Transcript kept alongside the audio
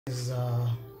This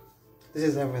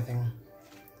is everything.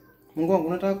 Ngoko.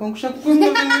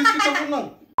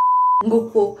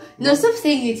 No, stop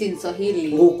saying it in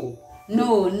Swahili. Ngoko.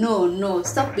 No.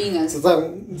 Stop being a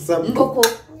Ngoko.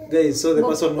 Guys, so the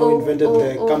person who invented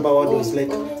the Kamba word was like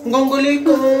Ngongoliko.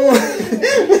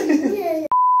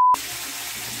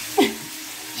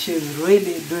 She's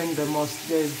really doing the most.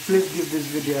 Guys, please give this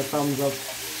video a thumbs up.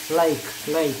 Like.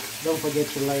 Don't forget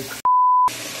to like.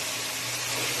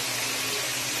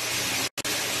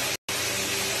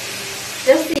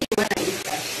 Just say you wanna eat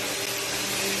that.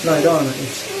 No, I don't wanna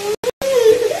eat.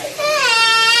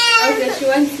 Okay, she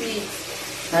wants to eat.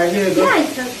 Alright, here we go. Yeah,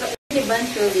 it has got a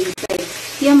bunch of inside.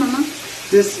 Yeah, Mama.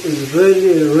 This is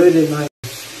really nice.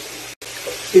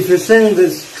 If you're saying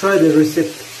this, try the recipe.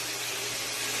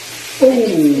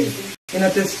 Oh, ina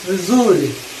taste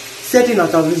vizuri. Seti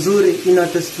inaka vizuri, ina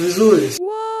taste vizuri.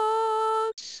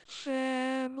 What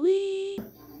family?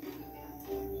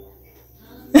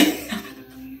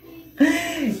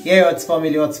 Yeah, what's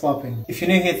family, what's popping? If you're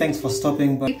new here, thanks for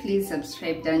stopping by. Please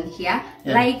subscribe down here,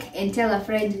 like, and tell a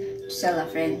friend to tell a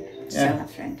friend to tell a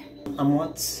friend. I'm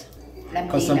what?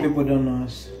 Because some people don't know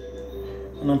us.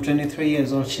 And I'm 23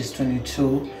 years old, she's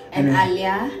 22. And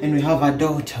Alia. And we have a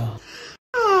daughter.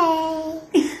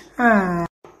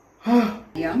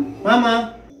 Yeah.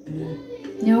 Mama!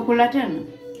 Nyokula tena.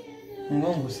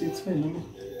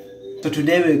 So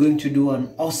today we're going to do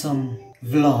an awesome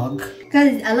vlog.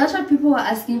 Because a lot of people were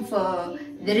asking for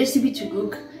the recipe to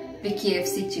cook the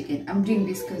KFC chicken. I'm doing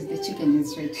this because the chicken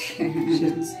is ready.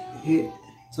 She's here.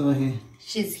 It's over here.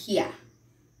 She's here.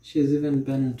 She's even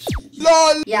bent.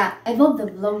 LOL! Yeah, I thought the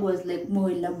vlog was like more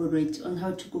elaborate on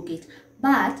how to cook it.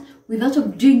 But without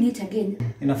of doing it again,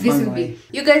 In a this fun will way. be.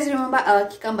 You guys remember our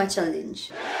cucumber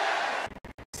challenge?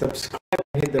 Subscribe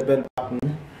and hit the bell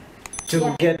button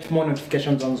to get more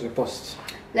notifications once we post.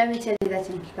 Let me tell you that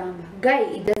in cucumber. Guy,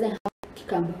 it doesn't have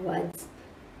cucumber words.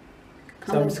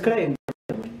 Subscribe.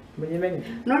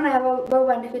 No, I have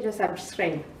a just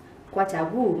subscribe. Kwa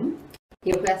tabu,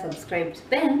 you are subscribed.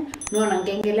 Then, no,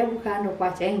 ngengele bukando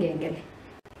kwa ngengele.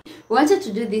 We wanted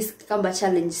to do this cucumber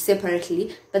challenge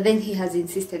separately, but then he has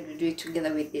insisted we do it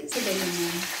together with this.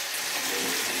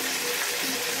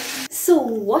 So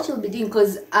what we'll be doing,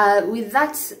 because with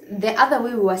that, the other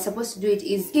way we were supposed to do it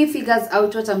is he figures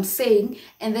out what I'm saying,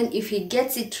 and then if he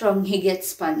gets it wrong, he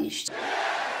gets punished.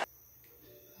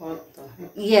 What the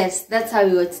heck? Yes, that's how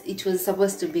it was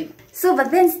supposed to be. So,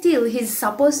 but then still, he's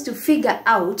supposed to figure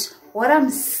out what I'm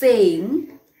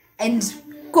saying and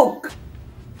cook.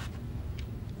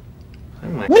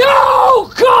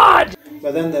 No, God!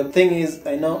 But then the thing is,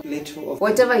 I know little of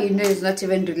Whatever you know is not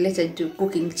even related to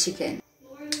cooking chicken.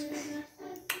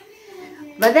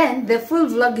 But then the full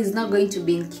vlog is not going to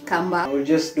be in cucumber. I will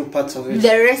just do parts of it.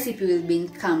 The recipe will be in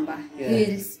cucumber.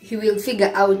 Yeah. He will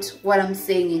figure out what I'm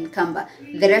saying in cucumber.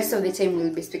 The rest of the time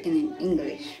we'll be speaking in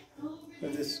English.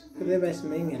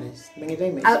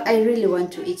 I really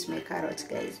want to eat my carrot,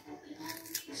 guys.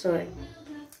 Sorry.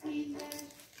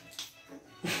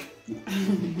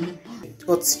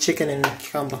 What's chicken in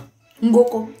cucumber?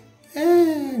 Ngoko.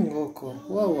 Ngoko.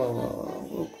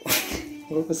 Wow.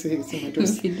 Ngoko.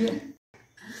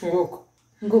 Ngoko.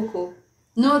 Ngoko.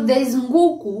 No, there is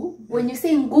nguku. When you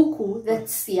say nguku,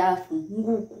 that's siafu.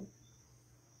 Nguku.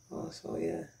 Oh, so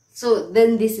yeah. So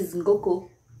then this is ngoko.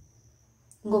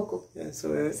 Ngoko. Yeah, so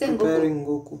we're Say preparing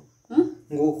ngoko.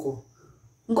 Ngoko.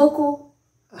 Ngoko.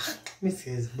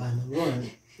 Mrs. Bana.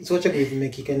 So check with me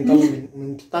chicken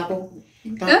come taco.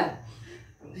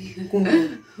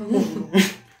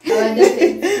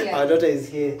 Our daughter is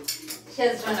here. She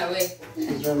has run away.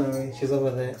 She's run away. She's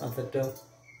over there at the door.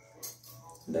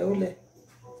 Daule.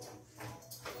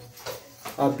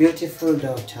 Our beautiful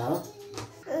daughter.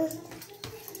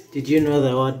 Did you know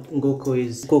the word ngoko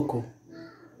is koko?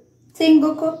 Say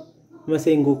ngoko. Am I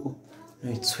saying ngoko?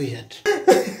 No, it's weird.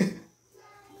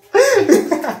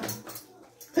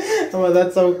 Oh,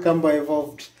 that's how Kamba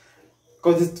evolved.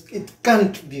 Because it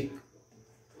can't be.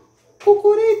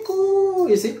 Kukuriko.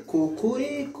 Is it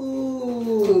kukuriko?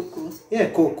 Kuku. Yeah,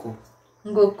 koko.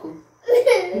 Ngoko.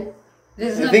 I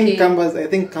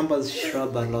think Kambas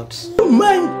shrub a lot. Oh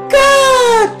my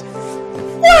God!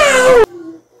 Wow!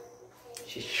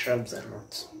 She shrubs a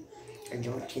lot. I'm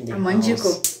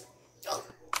Wanjiko.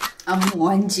 I'm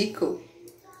Wanjiko.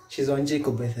 She's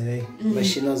Wanjiko by the way, but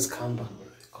she knows Kamba.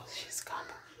 Because she's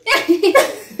Kamba.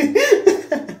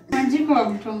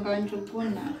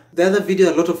 The other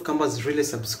video, a lot of Kambas really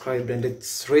subscribed and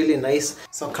it's really nice.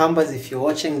 So Kambas, if you're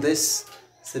watching this,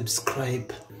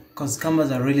 subscribe. Because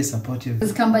Kambas are really supportive.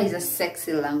 Because Kamba is a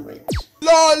sexy language.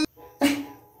 LOL!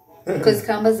 Because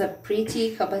Kambas are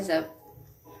pretty, Kambas are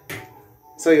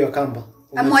So you're Kamba.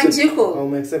 I'm Wanjiku.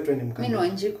 I'm accepting him Kamba. Mimi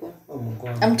Wanjiku. Oh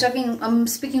my God. I'm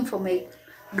speaking for my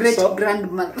great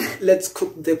grandmother. Let's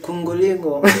cook the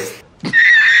kongolingo.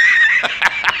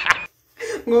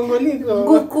 Kongolingo.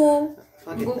 Nguku.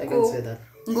 Fuck it, I can't say that.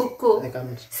 Nguku. I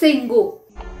can't. Say ngo.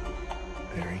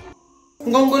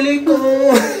 Kongolingo.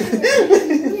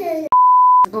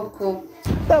 Nguku.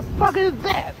 The fuck is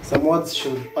that? Some words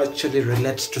should actually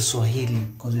relate to Swahili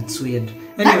because it's weird.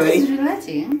 That is Anyway,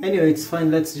 relating. it's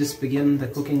fine. Let's just begin the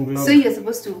cooking vlog. So you're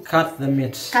supposed to Cut the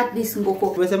meat. cut this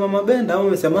nguku. Umesema mabenda au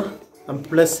umesema? I'm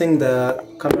placing the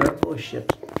camera. Oh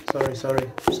shit.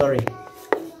 Sorry.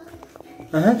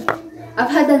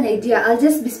 I've had an idea. I'll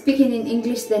just be speaking in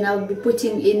English, then I'll be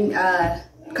putting in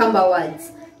Kamba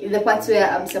words in the parts where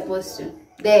I'm supposed to.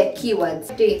 The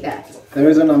keywords. Doing that. The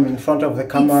reason I'm in front of the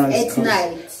camera It's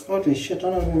night. Holy shit, I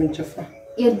don't know.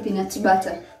 And peanut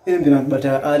butter. Even peanut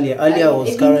butter earlier. Earlier I was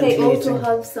think currently I also eating.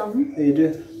 have some. You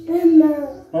do?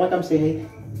 Mama, come say hey.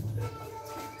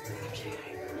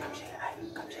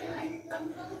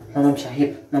 Mama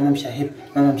Shahib.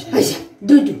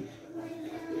 Dudu.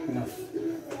 Enough.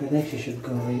 I think she should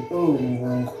go away. Oh,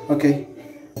 wrong. Okay.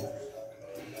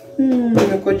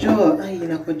 Inakojoa. Ay,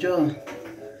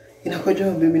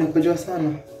 inakojoa, baby, inakojoa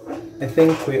sana. I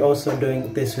think we're also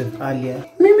doing this with Alia.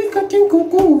 Mimi cutting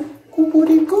kuku. Kuku.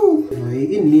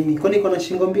 Hii nini? Kwani iko na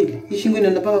shingo mbili? Hii shingo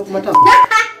inaenda mpaka kwa matako.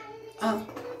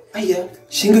 Aya,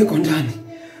 shingo iko ndani.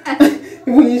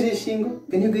 Mwonyeshe shingo.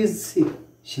 Can you guys see?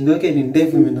 Shingo yake ni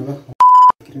ndefu imeenda mpaka.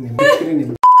 Fikiri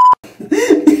ni.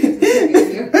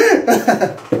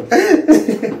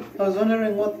 I was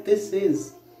wondering what this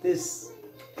is.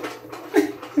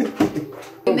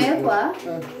 Imewekwa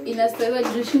inastawiwa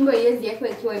juu shingo yezi yako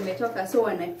ikiwa imetoka, so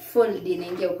wana fold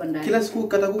inaingia huko ndani. Kila siku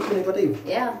kata kuku unapata hivyo?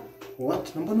 Yeah.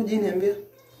 What? Mbona je niambia?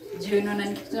 Juu unaona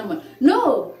ni kitu kama.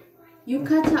 No. You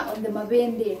cut her on the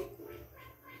mabende.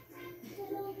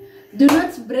 Do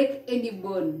not break any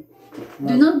bone.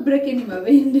 Do not break any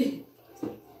mabende.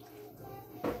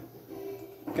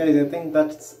 Guys, I think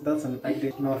that's an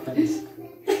idea. No offense.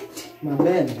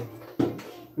 Mabende.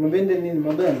 Mabende nini?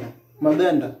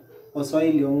 Mabenda.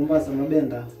 Waswahili wa Mombasa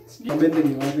mabenda. Mabende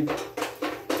ni wapi?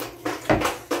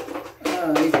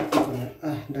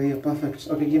 Ndio hiyo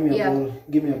perfect. Okay, give me a bowl.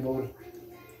 Give me a bowl.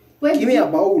 Where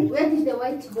did the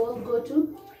white bowl go to?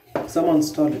 Someone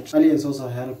stole it. Ali is also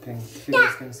helping. If you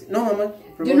guys can see. No, Mama.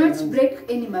 Do not break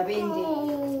any mabende.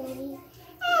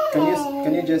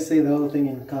 Can you just say the whole thing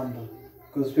in Kamba?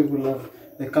 Because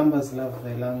the Kambas love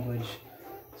their language.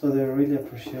 So they really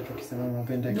appreciate ukisema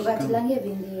mabenda kikamba. Tukatilange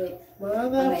vinde.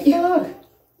 Motherfuck.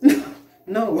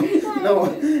 No.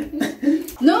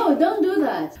 No, don't do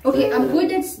that. Okay, I'm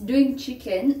good at doing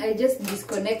chicken. I just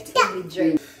disconnect every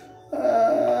joint.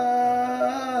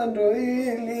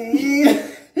 Really?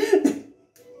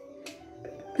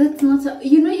 That's not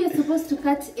you're supposed to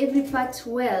cut every part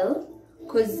well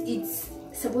because it's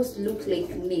supposed to look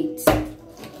like meat.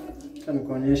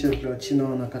 Kuonyesha vile China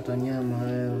wanakata nyama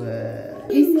wewe.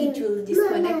 This it will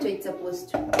disconnect where it's supposed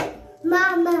to.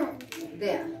 Mama.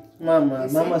 There.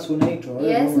 Mama sunaitwa.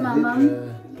 Yes, Mama.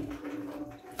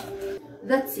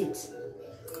 That's it.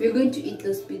 We're going to eat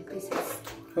those big pieces.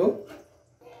 Oh?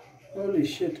 Holy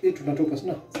shit. Hii tunatoka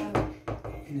sana.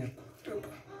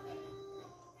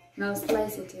 Now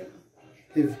slice it here.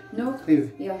 Hivi. No? Hivi.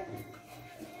 Yeah.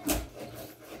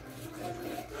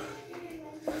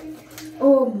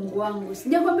 Oh, Mungu wangu.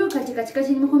 Sijakwambia ukate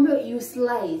katikati, nimekwambia you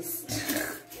slice.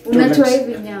 Unatoa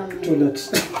hivi nyama. Too late.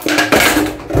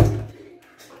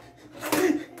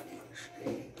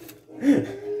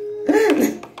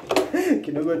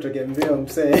 Kidogo tukembea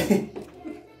msee.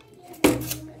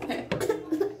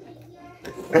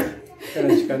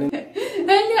 Kana chikani.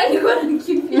 Nani alikuwa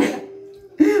anakimbia?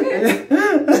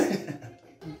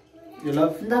 You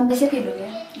love? Ndambe kidogo.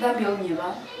 Ndambe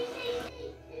onyeba.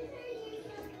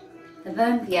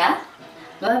 Ndambia.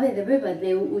 Babe the beba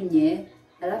de unye.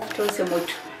 Alafu tose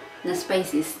moto na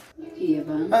spices. Here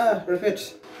ba.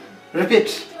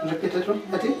 Repeat atu.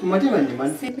 Ati mmoja ni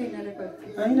man. Sasa ina record.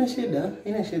 Haina shida.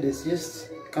 It's just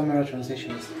camera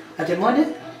transitions. Ati mmoja?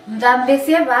 Ndambe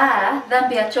seba,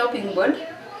 ndambe ya chopping board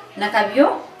na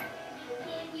kabio.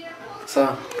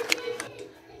 Sawa.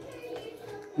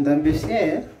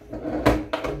 Ndambesie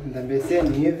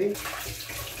ni hivi.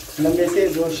 Ndambesie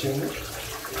zoshe.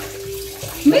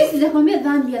 Mimi sijakwambia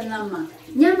dhambi ya nyama.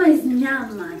 Nyama is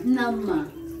nyama.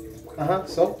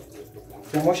 So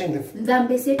you're washing the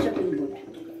Ndambesie chopping board.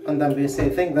 and ndambesie. I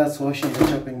think that's washing the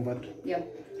chopping board. Yeah.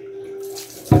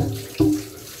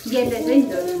 Gende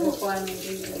tendo kwa ndio.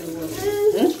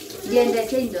 Gende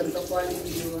tendo kwa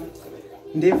ndio.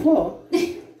 Ndivyo?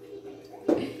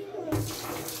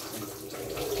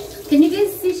 Can you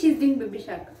guys see she's doing baby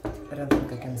shark? I don't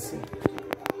think I can see.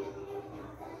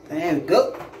 There we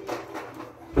go.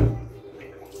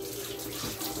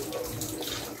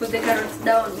 Put the carrots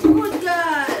down. Good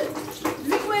girl.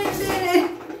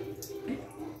 Zikwende.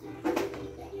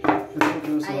 I think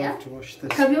we also have to wash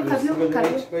this. Have you?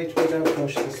 Wait, I have to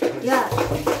wash this. First. Yeah.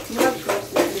 You have to wash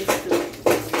this too.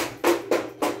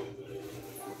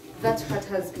 That part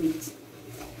has meat.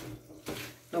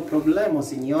 No problemo,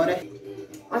 signore.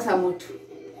 Osa motu.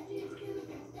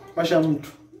 Washa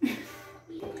mtu.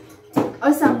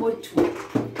 Osa motu.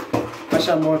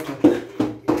 Washa moto.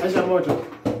 Washa moto.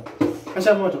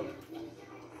 Washa moto.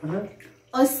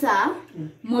 Osa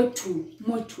motu.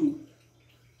 Motu.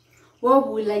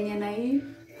 Wabula nyana hii.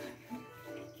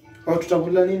 Oh,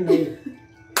 tutakula nini na hii?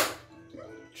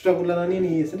 Tutakula na nini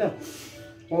hii? Sida?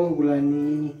 Wabula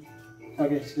nini?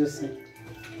 Okay, just say.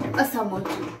 Osa motu.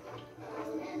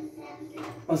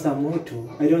 Osa moto.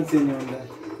 I don't see any on that.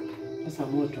 Osa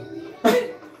moto.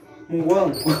 Mungu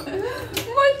wangu.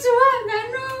 Motu wanga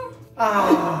no.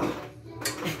 Ah.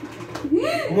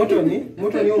 Moto ni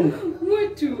unga.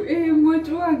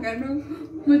 Motu wanga no.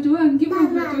 Motu wanga, give me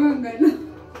motu wanga no.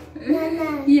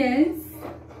 Yes.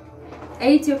 I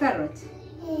ate your carrot.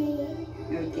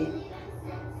 Okay.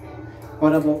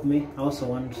 What about me? I also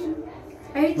want.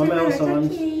 I ate your Mama, I carrot. also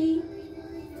want. Okay.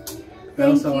 I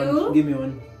also Thank you. want. Give me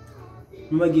one.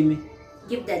 Mama, give me.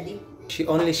 Give daddy. She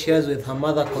only shares with her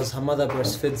mother because her mother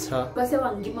breastfeeds her. Kwase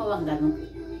wangima wanga no.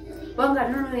 Wanga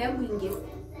no ya mwingi.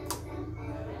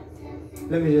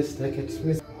 Let me just take it.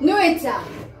 No eta.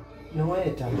 No,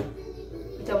 wait.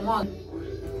 It's mon.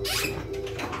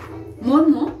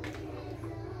 Mono.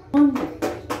 Mono.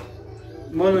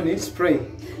 Mono needs spray.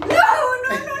 No.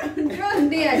 Don't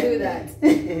dare do that.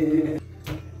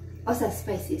 Also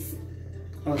spices.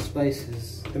 Oh,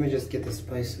 spices. Let me just get the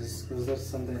spices because that's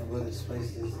something about the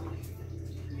spices.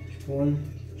 One,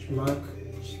 schmack,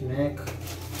 snack,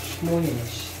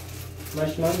 schmonish,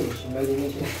 mashmanish,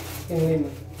 malinish.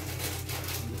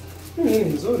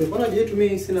 Nzuri, mbona je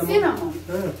tumie cinnamon? Cinnamon.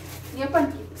 Ni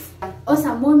pancakes.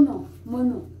 Osa mono.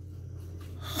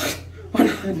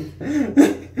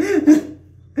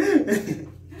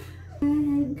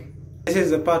 This is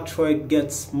the part where it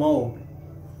gets more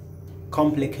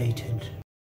complicated.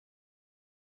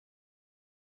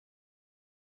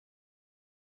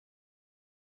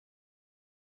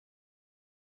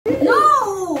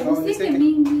 No! Usike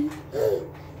mingi.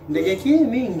 Ndege kie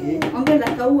mingi.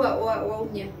 Ongeza kaua wa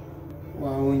unya.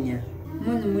 Waunya.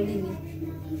 Mono mulini.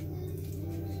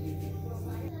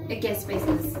 Eke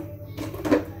spices.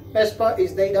 Best part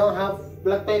is they don't have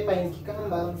black pepper in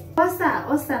Kikamba.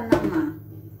 Osa nama.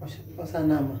 Osa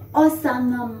nama. Osa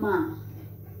nama.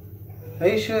 Are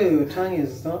you sure your tongue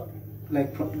is not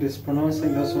like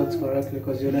mispronouncing those words correctly?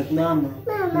 Because you're like nama.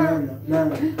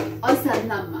 Osa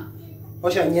nama.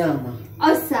 Osha nyama.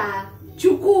 Osa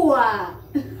chukua.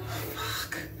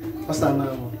 Osa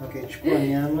nama. Okay, chukua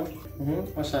nyama.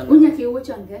 Osha nama. Unya kiuwe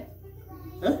chonge.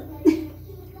 Huh?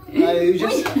 You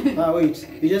just wait.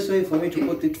 You just wait for me to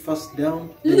put it first down.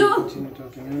 Then No. you continue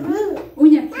talking.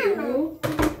 Unya kiuwe.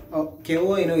 Oh,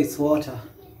 kewo, you know it's water.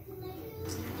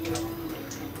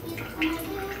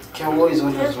 Kewo is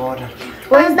always water.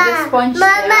 Where is the sponge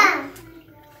there?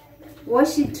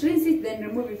 Wash it, rinse it, then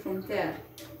remove it from there.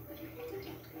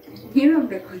 Here I'm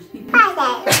recording.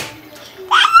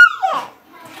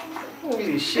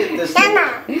 Holy shit, this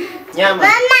Nyama.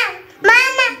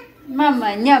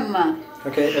 Mama, nyama.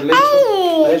 Okay, a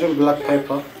little black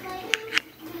pepper.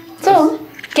 So,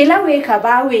 kila weka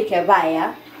ba weke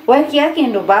baya. Weki yake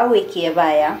ndo ba weke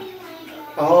baya.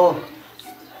 Oh.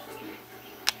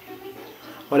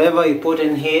 Whatever you put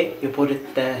in here, you put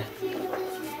it there.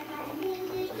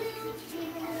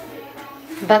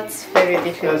 That's very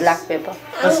little Yes. black pepper.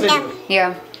 That's little.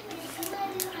 Yeah.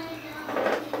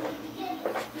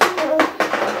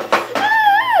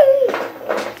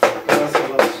 That's a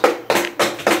lot.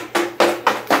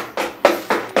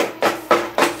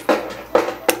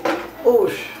 Oh,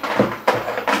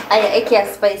 Aya, eke ya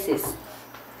spices.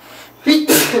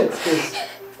 excuse.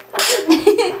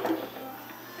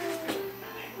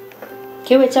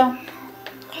 Kiwe chao.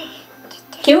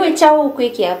 Kiwe chao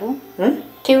ukweki hapo.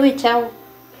 Kiwe chao.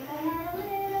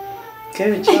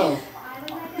 Kiwi chow.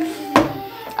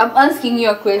 I'm asking you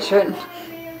a question.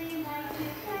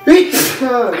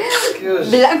 Excuse.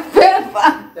 Black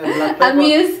pepper. Yeah, black pepper. I'm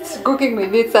used to cooking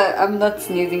with it, so I'm not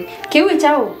sneezing. Kiwi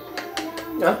chao.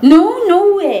 Huh?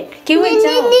 No way. Kiwi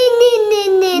chao.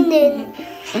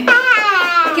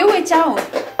 Kiwi chao.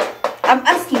 I'm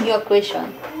asking you a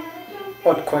question.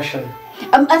 What question?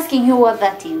 I'm asking you what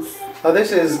that is. Oh,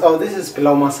 this is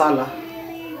pilau masala.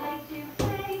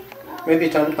 Maybe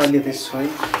turn only this way.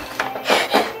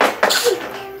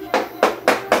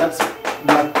 That's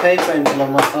black pepper and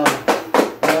garam masala.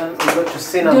 Then we go to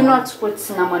cinnamon. Do not put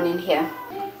cinnamon in here.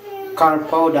 Curry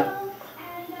powder.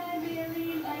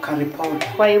 Curry powder.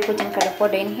 Why are you putting curry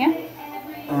powder in here?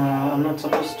 I'm not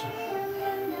supposed to.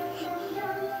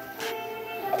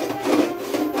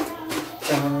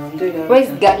 Where's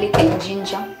garlic and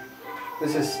ginger?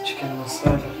 This is chicken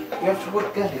masala. You have to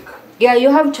put garlic. Yeah, you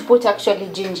have to put actually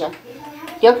ginger.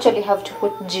 You actually have to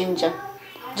put ginger.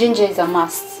 Ginger is a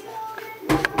must.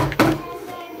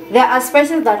 There are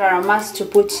spices that are a must to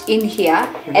put in here,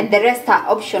 and the rest are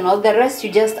optional. The rest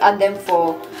you just add them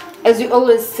for, as we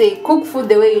always say, cook food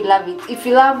the way you love it. If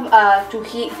you love to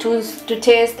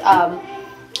taste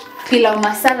pilau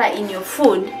masala in your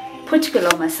food, put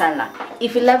pilau masala.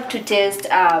 If you love to taste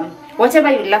whatever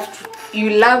you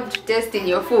love to taste in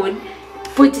your food,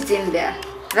 put it in there.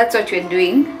 That's what we're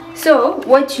doing. So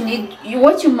what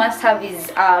you must have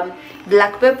is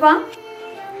black pepper.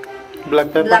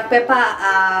 Black pepper. Black pepper,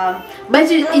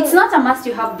 but it's not a must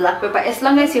you have black pepper. As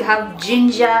long as you have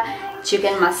ginger,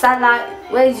 chicken masala.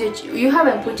 Where is you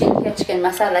haven't put in here chicken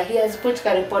masala. He has put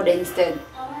curry powder instead.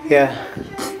 Yeah.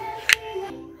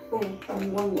 Oh,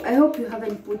 I hope you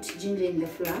haven't put ginger in the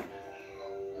flour.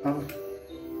 Oh.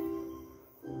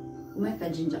 Make a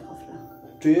ginger for flour.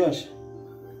 To yours.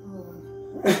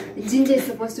 Ginger is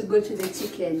supposed to go to the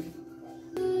chicken.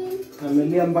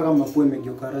 Amelia mpaka mapua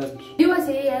imegeuka red. You want to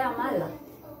say ya mala?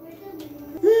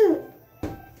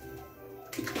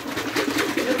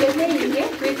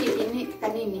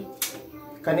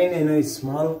 Kanini is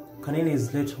small, kanini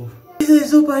is little. This is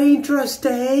super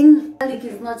interesting. Garlic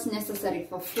is not necessary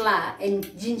for flour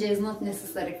and ginger is not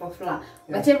necessary for flour.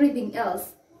 Yeah. But everything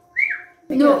else,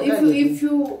 no, if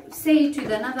you say it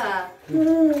with another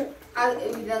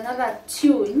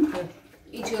tune,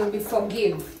 it will be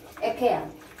forgive. Okay.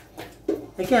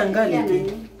 I can't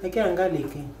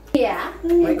garlic. Yeah.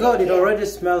 My God, it already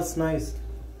smells nice.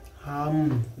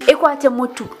 Ekwate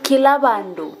mutu kila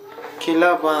bando.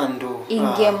 Kila bando.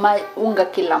 Inge unga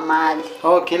kila mahali.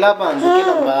 Oh, kila bando,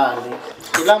 kila mahali.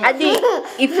 Adi,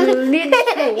 if you need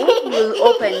to, you'll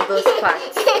open those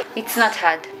parts. It's not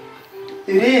hard.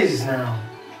 It is now.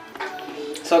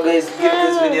 So guys, give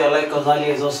this video a like because Ali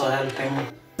is also helping.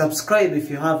 Subscribe if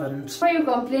you haven't. Before you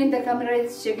complain the camera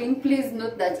is shaking, please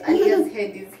note that Alia's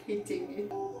head is hitting you.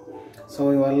 So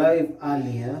we were live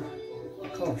earlier,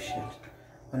 oh shit,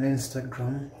 on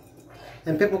Instagram,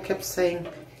 and people kept saying,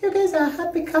 you guys are a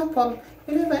happy couple,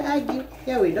 you never argue.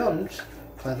 Yeah, we don't.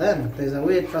 But then, there's a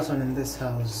weird person in this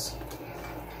house.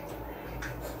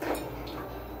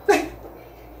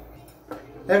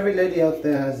 Every lady out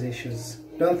there has issues.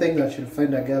 Don't think that you'll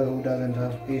find a girl who doesn't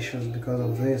have issues because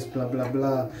of this, blah blah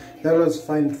blah. They always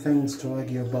find things to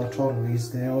argue about, always.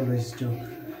 They always do.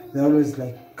 They always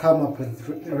like come up with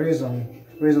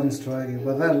reasons to argue.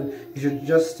 But then you should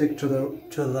just stick to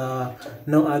the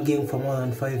no arguing for more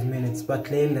than 5 minutes. But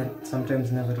Leila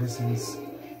sometimes never listens.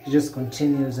 She just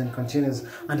continues and continues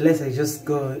unless I just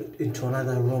go into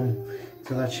another room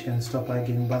so that she can stop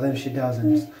arguing, but then she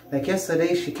doesn't. Like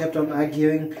yesterday, she kept on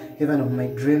arguing. Even on my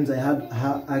dreams, I had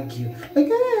her argue.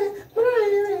 Like,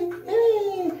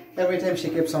 every time she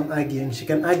keeps on arguing, she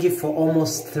can argue for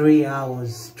almost 3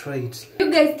 hours straight. You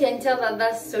guys can tell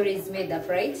that story is made up,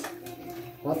 right?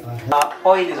 What the hell?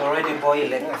 Oil is already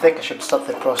boiling. I think I should stop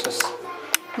the process.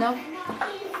 No.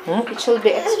 It should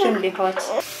be extremely hot.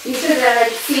 You said that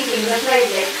like clicking, that's right,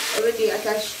 like already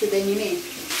attached to the unit.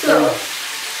 So,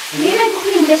 you like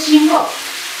clean the shingle?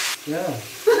 Yeah.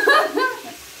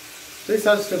 This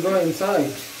has to go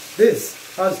inside. This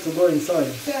has to go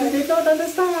inside. Yeah. You did not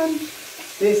understand.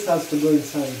 This has to go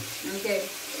inside. Okay.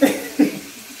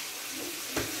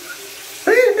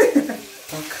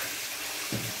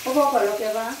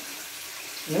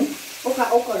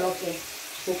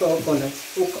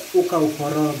 Uka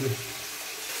ukoroge.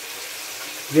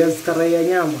 Viazi karai ya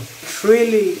nyama.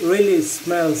 It really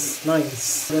smells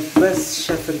nice. The best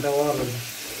chef in the world.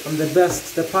 I'm the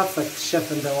perfect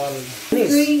chef in the world.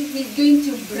 He's going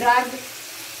to brag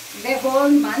the whole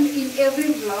month in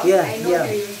every vlog. Yeah, I know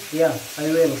you. Yeah, I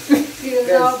will. He will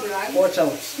now brag. Watch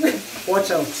out.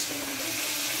 Watch out.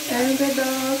 And the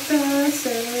doctor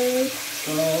said,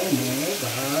 oh my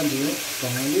God, you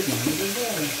find it.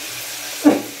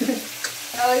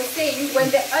 I was saying, when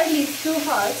the oil is too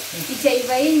hot,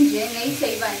 itaiva nje na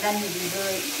itaiva ndani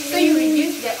vizuri. So you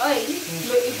reduce the oil,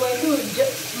 iko tu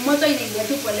moto inaingia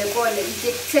tu pole pole. It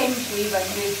takes time kuiva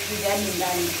ndio ikijani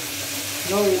ndani.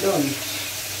 No, we don't.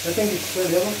 I think it's too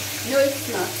level. No, it's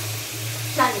not.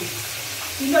 Turn it.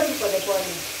 Iko tu pole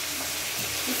pole.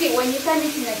 See, when you turn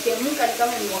it in a chemical, come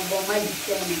and bomb my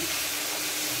design.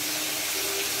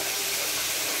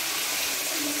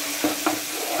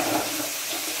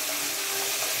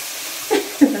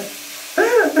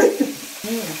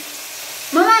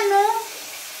 Mama, no.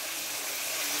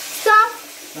 Stop.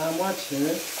 I'm watching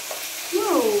it.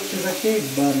 No. She's a kid,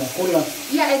 Bana. Cola.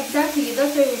 Yeah, exactly.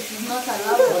 That's why we should not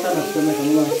allow What her. kind of stomach? I'm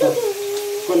going to stop.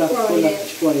 Cola,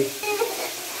 chukua hii.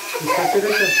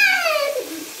 Mkasirisha.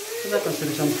 Sasa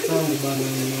kasirisha mtoto wangu bana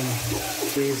mimi.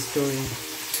 She's doing.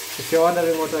 If you're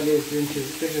wondering what Ali is doing,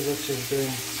 this is what she's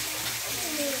doing.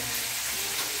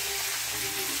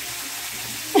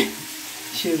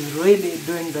 She's really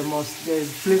doing the most. Guys,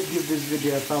 please give this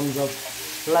video a thumbs up.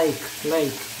 Like.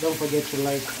 Don't forget to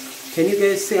like. Can you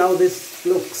guys see how this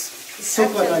looks?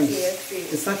 Super Actually, nice. yes.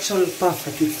 It's actually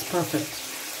perfect. It's perfect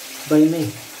by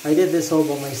me. I did this all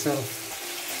by myself.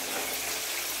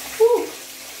 Woo.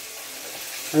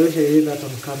 I wish I did that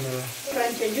on camera.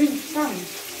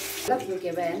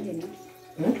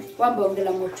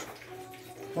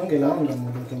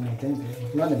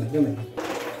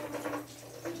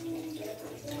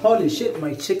 Holy shit,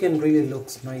 my chicken really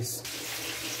looks nice.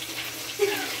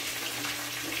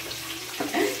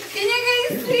 Can you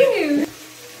guys see him?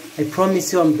 I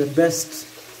promise you I'm the best.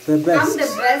 The best. I'm the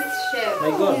best chef. My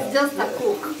God. He's just a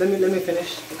cook. Let me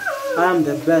finish. I am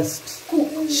the best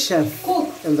chef Cook.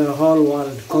 in the whole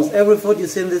world. Because every food you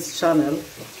see in this channel,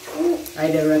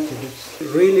 I directed it.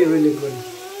 Really, really good.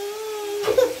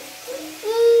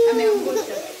 I'm a good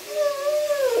chef.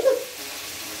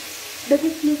 Baby,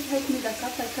 please help me the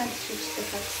cup. I can't switch the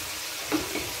cup.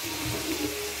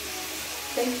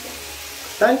 Thank you.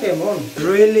 Thank you, Mom.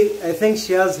 Really, I think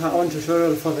she has her own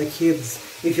tutorial for the kids.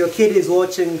 If your kid is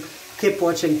watching, keep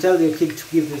watching. Tell your kid to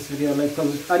give this video. Like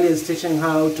Ali is teaching her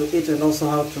how to eat and also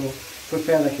how to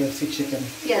prepare the KFC chicken.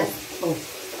 Yes. Oh.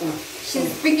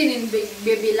 She's speaking in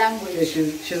baby language. Yeah,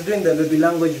 she's doing the baby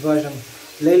language version.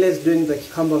 Layla is doing the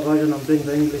cucumber version. I'm doing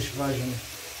the English version.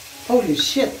 Holy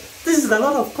shit. This is a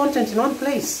lot of content in one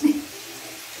place.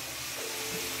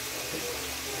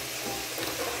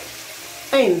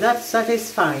 Ain't that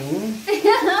satisfying?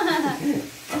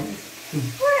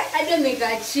 I don't make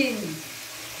a chin.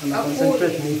 I'm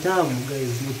concentrate. Ni tamu,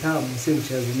 guys. Ni tamu. Si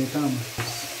mchezo. Ni tamu.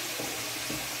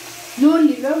 No,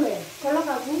 ni wewe. Kola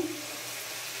kabu.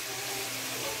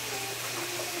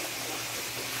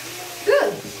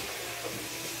 Good.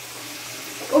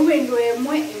 Ndo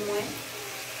emwe.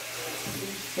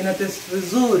 Ina taste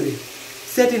vizuri.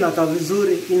 Set inaka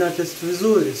vizuri. Ina taste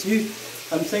vizuri. See,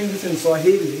 I'm saying this in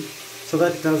Swahili so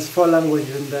that it has 4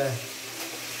 languages in there.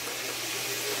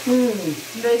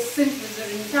 Ndo isim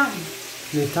vizuri ni tamu.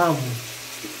 Ni tamu.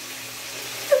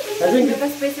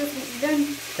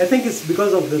 I think it's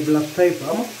because of the black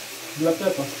pepper. Black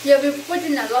pepper. Yeah, we put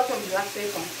in a lot of black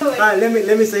pepper.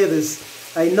 Let me say this.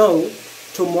 I know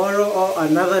tomorrow or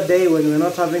another day when we're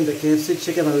not having the KFC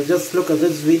chicken, I'll just look at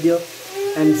this video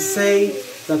and say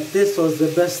that this was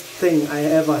the best thing I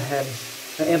ever had.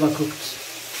 I ever cooked.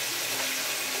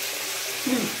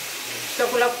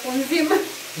 Chakula kunzima.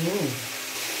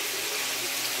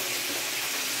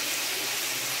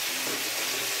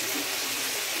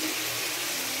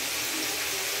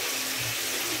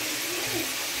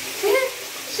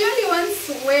 She only wants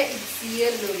where it's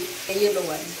yellow, a yellow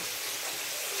one.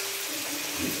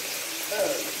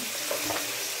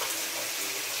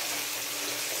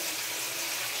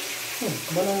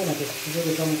 Mbona una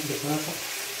kitu kama kile hapa?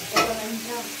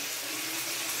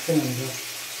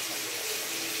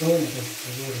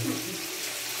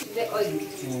 The oil.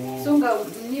 Sunga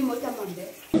ni motamande.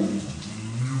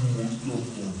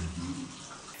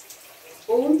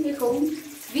 Iko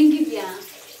vingi vya.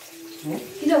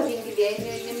 Kila vingi vya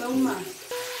nimeuma.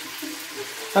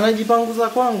 Anajipanguza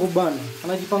kwangu bana.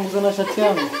 Anajipanguza na shati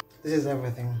yangu. This is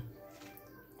everything.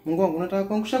 Mungu wangu unataka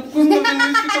kuangusha kukumba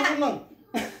nilifika kuna.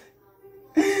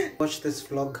 Watch this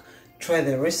vlog. Try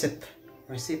the recipe.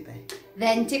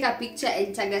 Then take a picture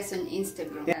and tag us on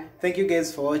Instagram. Yeah. Thank you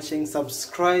guys for watching.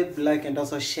 Subscribe, like, and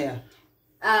also share.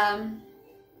 I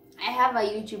have a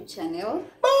YouTube channel.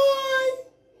 Bye.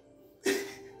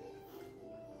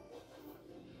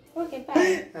 Okay,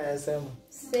 bye.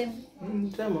 Same.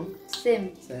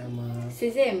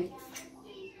 Same.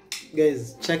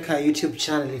 Guys, check her YouTube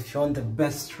channel if you want the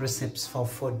best recipes for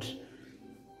food.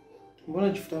 Mbona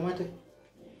jifuta mate?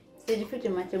 Sijifute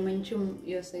mate mwenchum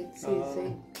your side.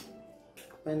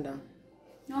 Penda.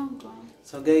 No.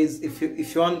 So guys, if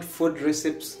you want food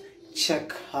recipes,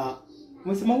 check her.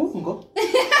 Umesema uongo?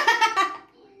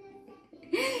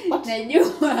 What?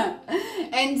 Najua.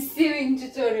 And sewing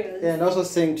tutorials. Yeah, and also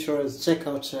sewing tutorials. Check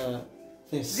out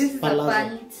Yes. This is palazzo. a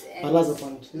pant. And Palazzo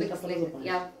pant. Is it a looks palazzo like, pant?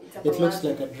 yeah, it's a It looks palazzo.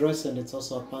 like a dress and it's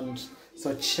also a pant.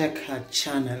 So check her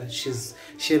channel.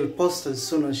 She'll post as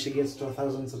soon as she gets to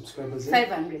 1,000 subscribers. Yeah?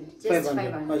 500. Just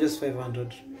 500. Oh, just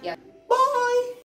 500. Yeah.